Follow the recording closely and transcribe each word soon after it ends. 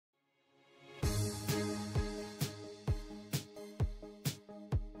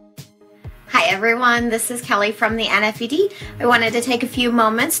everyone, this is Kelly from the NFED. I wanted to take a few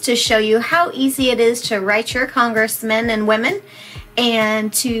moments to show you how easy it is to write your congressmen and women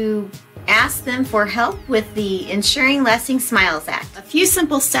and to ask them for help with the Ensuring Lasting Smiles Act. A few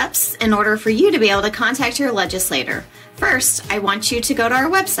simple steps in order for you to be able to contact your legislator. First, I want you to go to our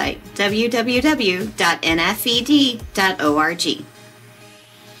website, www.nfed.org.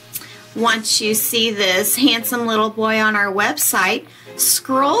 Once you see this handsome little boy on our website,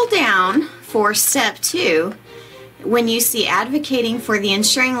 scroll down for step 2 when you see Advocating for the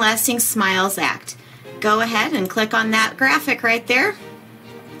Ensuring Lasting Smiles Act. Go ahead and click on that graphic right there.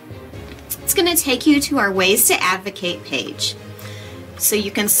 It's going to take you to our Ways to Advocate page. So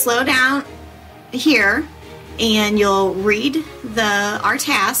you can slow down here and you'll read our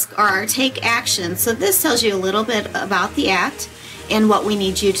task or our take action. So this tells you a little bit about the act and what we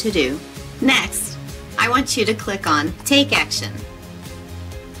need you to do. Next, I want you to click on Take Action.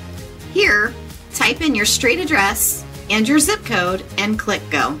 Here, type in your street address and your zip code and click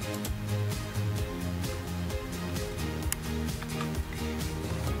Go.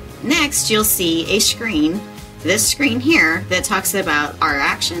 Next, you'll see a screen, this screen here, that talks about our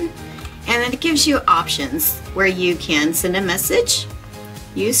action, and then it gives you options where you can send a message,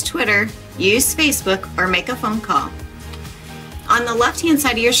 use Twitter, use Facebook, or make a phone call. On the left-hand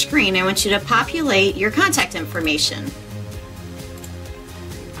side of your screen, I want you to populate your contact information.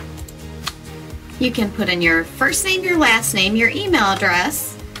 You can put in your first name, your last name, your email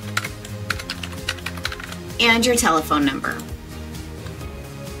address, and your telephone number.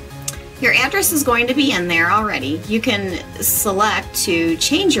 Your address is going to be in there already. You can select to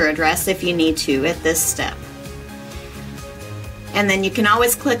change your address if you need to at this step. And then you can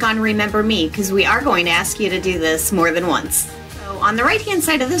always click on Remember Me, because we are going to ask you to do this more than once. So on the right hand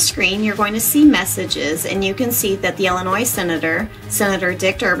side of the screen, you're going to see messages, and you can see that the Illinois Senator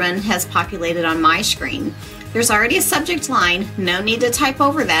Dick Durbin, has populated on my screen. There's already a subject line, no need to type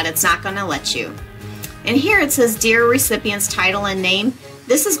over that, it's not going to let you. And here it says Dear Recipient's title and name.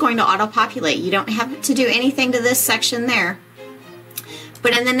 This is going to auto-populate. You don't have to do anything to this section there.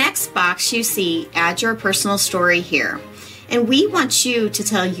 But in the next box you see Add Your Personal Story here. And we want you to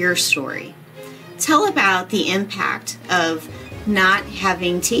tell your story. Tell about the impact of not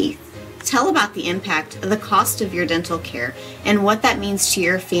having teeth. Tell about the impact of the cost of your dental care and what that means to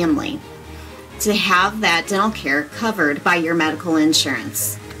your family to have that dental care covered by your medical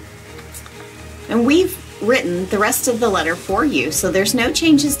insurance. And we've written the rest of the letter for you, so there's no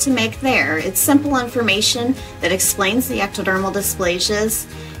changes to make there. It's simple information that explains the ectodermal dysplasias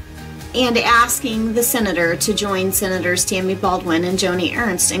and asking the senator to join Senators Tammy Baldwin and Joni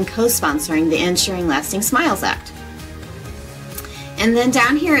Ernst in co-sponsoring the Ensuring Lasting Smiles Act. And then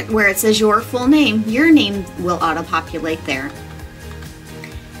down here where it says your full name, your name will auto-populate there.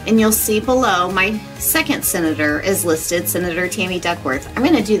 And you'll see below my second senator is listed, Senator Tammy Duckworth. I'm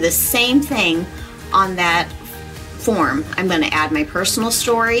going to do the same thing on that form. I'm going to add my personal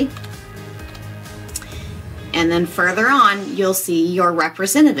story, and then further on you'll see your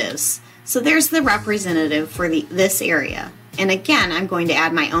representatives. So there's the representative for this area, and again I'm going to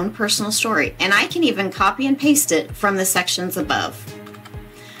add my own personal story, and I can even copy and paste it from the sections above.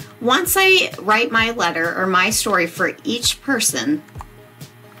 Once I write my letter or my story for each person,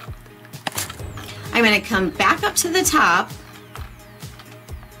 I'm going to come back up to the top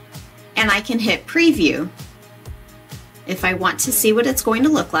and I can hit preview if I want to see what it's going to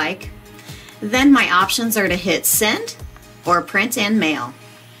look like. Then my options are to hit send or print and mail.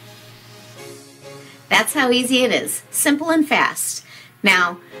 That's how easy it is. Simple and fast.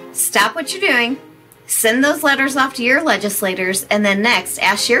 Now, stop what you're doing, send those letters off to your legislators, and then next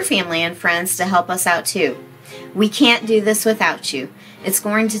ask your family and friends to help us out too. We can't do this without you. It's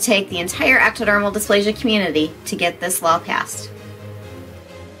going to take the entire ectodermal dysplasia community to get this law passed.